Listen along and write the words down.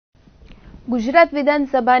ગુજરાત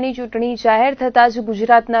વિધાનસભાની ચૂંટણી જાહેર થતાં જ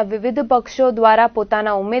ગુજરાતના વિવિધ પક્ષો દ્વારા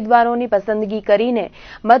પોતાના ઉમેદવારોની પસંદગી કરીને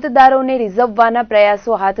મતદારોને રીઝવવાના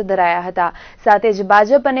પ્રયાસો હાથ ધરાયા હતા। સાથે જ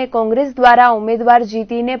ભાજપ અને કોંગ્રેસ દ્વારા ઉમેદવાર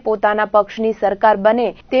જીતીને પોતાના પક્ષની સરકાર બને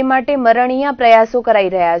તે માટે મરણીયા પ્રયાસો કરાઈ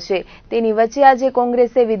રહ્યા છે। તેની વચ્ચે આજે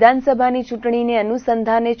કોંગ્રેસે વિધાનસભાની ચૂંટણીને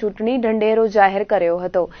અનુસંધાને ચૂંટણી ઢંઢેરો જાહેર કર્યો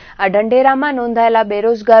હતો। આ ઢંઢેરામાં નોંધાયેલા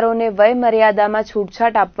બેરોજગારોને વય મર્યાદામાં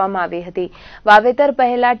છૂટછાટ આપવામાં આવી હતી। વાવેતર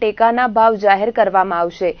પહેલા ટેકાના ભાવ જાહેર કરવામાં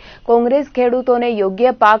આવશે। કોંગ્રેસ ખેડૂતોને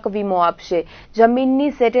યોગ્ય પાક વીમો આપશે।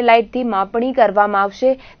 જમીનની સેટેલાઇટથી માપણી કરવામાં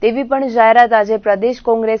આવશે તેવી પણ જાહેરાત આજે પ્રદેશ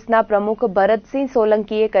કોંગ્રેસના પ્રમુખ ભરતસિંહ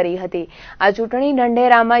સોલંકીએ કરી હતી। આ ચૂંટણી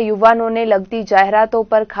ઢંઢેરામાં યુવાનોને લગતી જાહેરાતો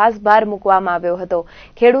પર ખાસ ભાર મૂકવામાં આવ્યો હતો।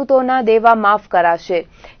 ખેડૂતોના દેવા માફ કરાશે।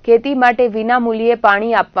 ખેતી માટે વિનામૂલ્યે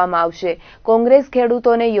પાણી આપવામાં આવશે। કોંગ્રેસ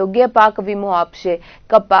ખેડૂતોને યોગ્ય પાક વીમો આપશે।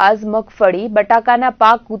 કપાસ, મગફળી, બટાકાના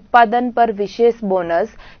પાક ઉત્પાદન પર વિશેષ બોનસ,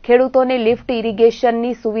 ખેડૂતોને લિફ્ટ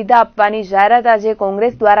ઇરિગેશનની સુવિધા આપવાની જાહેરાત આજે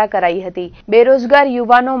કોંગ્રેસ દ્વારા કરાઈ હતી। બેરોજગાર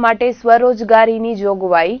યુવાનો માટે સ્વરોજગારીની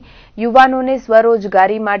જોગવાઈ, યુવાનોને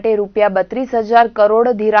સ્વરોજગારી માટે ₹32,000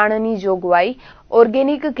 કરોડ ધિરાણની જોગવાઈ,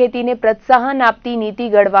 ઓર્ગેનિક ખેતીને પ્રોત્સાહન આપતી નીતિ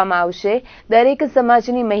ઘડવામાં આવશે। દરેક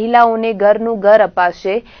સમાજની મહિલાઓને ઘરનું ઘર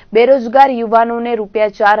અપાશે। બેરોજગાર યુવાનોને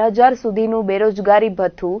 ₹4,000 સુધીનું બેરોજગારી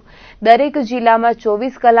ભથ્થું, દરેક જિલ્લામાં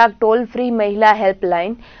 24 કલાક ટોલ ફ્રી મહિલા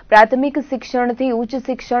હેલ્પલાઇન, પ્રાથમિક શિક્ષણથી ઉચ્ચ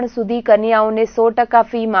શિક્ષણ સુધી કન્યાઓને 100%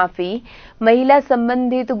 ફી માફી, મહિલા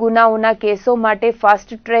સંબંધિત ગુનાઓના કેસો માટે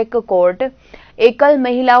ફાસ્ટ ટ્રેક કોર્ટ, એકલ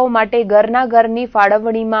મહિલાઓ માટે ઘરના ઘરની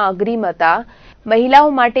ફાળવણીમાં અગ્રિમતા,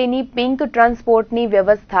 મહિલાઓ માટેની પિંક ટ્રાન્સપોર્ટની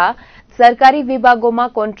વ્યવસ્થા, સરકારી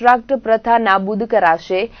વિભાગોમાં કોન્ટ્રાક્ટ પ્રથા નાબૂદ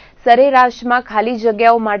કરાશે। સરેરાશમાં ખાલી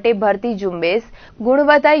જગ્યાઓ માટે ભરતી ઝુંબેશ,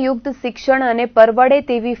 ગુણવત્તાયુક્ત શિક્ષણ અને પરવડે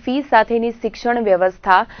તેવી ફી સાથેની શિક્ષણ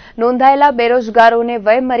વ્યવસ્થા, નોંધાયેલા બેરોજગારોને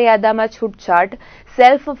વય મર્યાદામાં છૂટછાટ,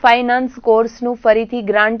 સેલ્ફ ફાઇનાન્સ કોર્સનું ફરીથી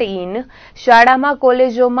ગ્રાન્ટ ઇન, શાળામાં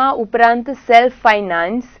કોલેજોમાં ઉપરાંત સેલ્ફ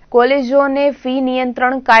ફાઇનાન્સ કોલેજોને ફી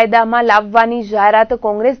નિયંત્રણ કાયદામાં લાવવાની જાહેરાત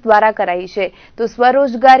કોંગ્રેસ દ્વારા કરાઈ છે। તો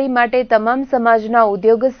સ્વરોજગારી માટે તમામ સમાજના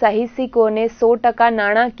ઉદ્યોગ સાહસિકોને 100%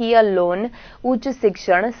 નાણાકીય લોન, ઉચ્ચ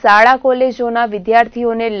શિક્ષણ, શાળા કોલેજોના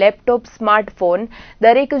વિદ્યાર્થીઓને લેપટોપ, સ્માર્ટફોન,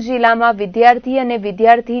 દરેક જિલ્લામાં વિદ્યાર્થી અને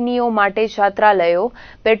વિદ્યાર્થિનીઓ માટે છાત્રાલયો,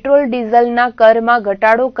 પેટ્રોલ ડીઝલના કરમાં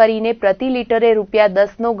ઘટાડો કરીને પ્રતિ લિટરે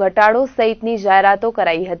 ₹10નો ઘટાડો સહિતની જાહેરાતો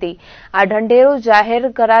કરાઈ હતી। આ ઢંઢેરો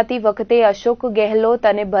જાહેર કરાતી વખતે અશોક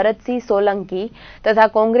ગેહલોત અને ભરતસિંહ સોલંકી તથા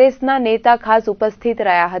કોંગ્રેસના નેતા ખાસ ઉપસ્થિત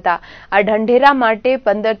રહ્યા હતા। આ ઢંઢેરા માટે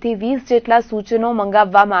 15થી 20 જેટલા સૂચનો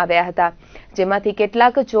મંગાવવામાં આવ્યા હતા, જેમાંથી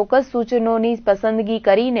કેટલાક ચોક્કસ સૂચનોની પસંદગી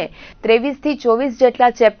કરીને 23થી 24 જેટલા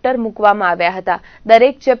ચેપ્ટર મૂકવામાં આવ્યા હતા।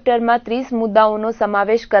 દરેક ચેપ્ટરમાં 30 મુદ્દાઓનો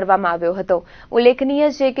સમાવેશ કરવામાં આવ્યો હતો। ઉલ્લેખનીય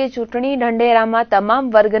છે કે ચૂંટણી ઢંઢેરામાં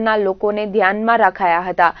તમામ વર્ગના લોકોને ધ્યાનમાં રખાયા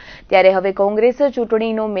હતા। ત્યારે હવે કોંગ્રેસે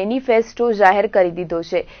ચૂંટણીનો મેનિફેસ્ટો જાહેર કરી દીધો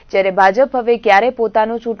છે, જ્યારે ભાજપ હવે ક્યારે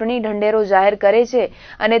પોતાનો ચૂંટણી ઢંઢેરો જાહેર કરે છે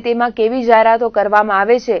અને તેમાં કેવી જાહેરાતો કરવામાં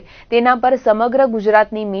આવે છે તેના પર સમગ્ર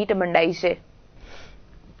ગુજરાતની મીટ મંડાઈ છે।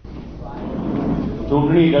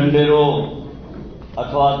 ચૂંટણી ઢંઢેરો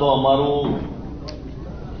અથવા તો અમારું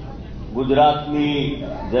ગુજરાતની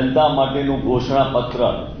જનતા માટેનું ઘોષણાપત્ર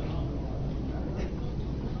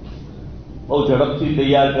બહુ ઝડપથી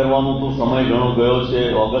તૈયાર કરવાનો તો સમય ઘણો ગયો છે।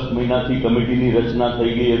 ઓગસ્ટ મહિનાથી કમિટીની રચના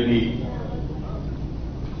થઈ ગઈ હતી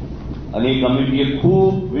અને એ કમિટીએ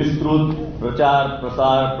ખૂબ વિસ્તૃત પ્રચાર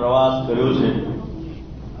પ્રસાર પ્રવાસ કર્યો છે।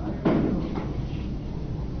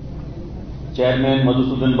 ચેરમેન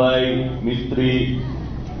મધુસૂદનભાઈ મિસ્ત્રી,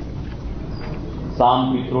 સામ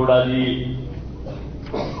પિત્રોડાજી,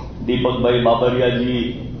 દીપકભાઈ બાબરિયાજી,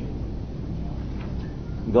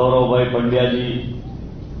 ગૌરવભાઈ પંડ્યાજી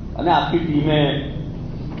અને આખી ટીમે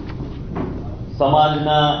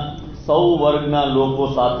સમાજના સૌ વર્ગના લોકો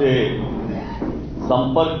સાથે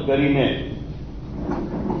સંપર્ક કરીને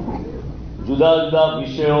જુદા જુદા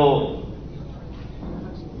વિષયો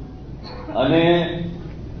અને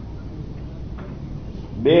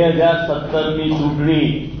 2017ની ચૂંટણી